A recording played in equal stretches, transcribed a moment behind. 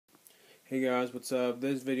Hey guys, what's up?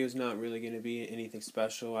 This video is not really going to be anything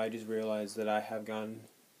special. I just realized that I have gotten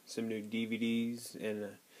some new DVDs and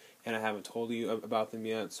I haven't told you about them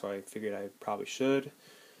yet, so I figured I probably should.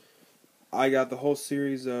 I got the whole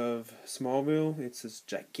series of Smallville. It's this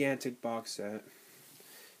gigantic box set.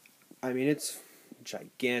 I mean, it's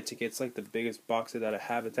gigantic. It's like the biggest box set that I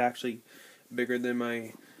have. It's actually bigger than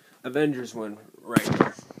my Avengers one right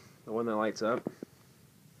here. The one that lights up.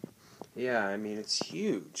 Yeah, I mean, it's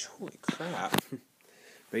huge. Holy crap.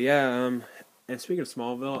 But yeah, and speaking of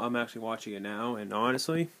Smallville, I'm actually watching it now, and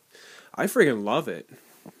honestly, I freaking love it.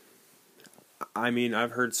 I mean,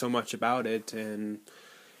 I've heard so much about it, and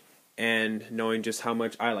knowing just how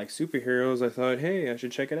much I like superheroes, I thought, hey, I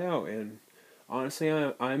should check it out. And honestly,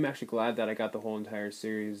 I'm actually glad that I got the whole entire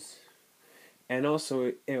series. And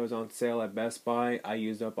also, it was on sale at Best Buy. I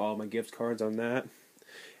used up all my gift cards on that,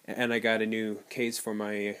 and I got a new case for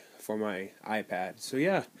my iPad. So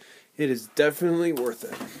yeah, it is definitely worth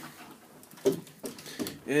it.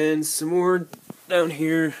 And some more down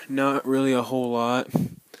here, not really a whole lot.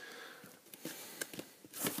 You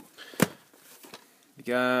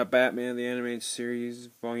got Batman the Animated Series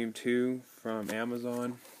Volume 2 from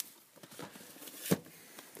Amazon.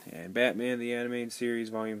 And Batman the Animated Series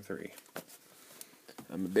Volume 3.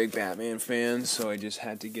 I'm a big Batman fan, so I just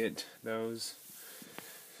had to get those.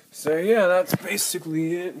 So yeah, that's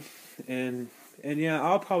basically it. And yeah,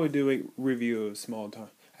 I'll probably do a review of Small Time.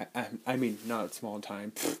 I mean, not Small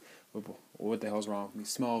Time. What the hell's wrong with me?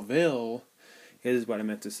 Smallville is what I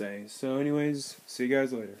meant to say. So anyways, see you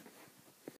guys later.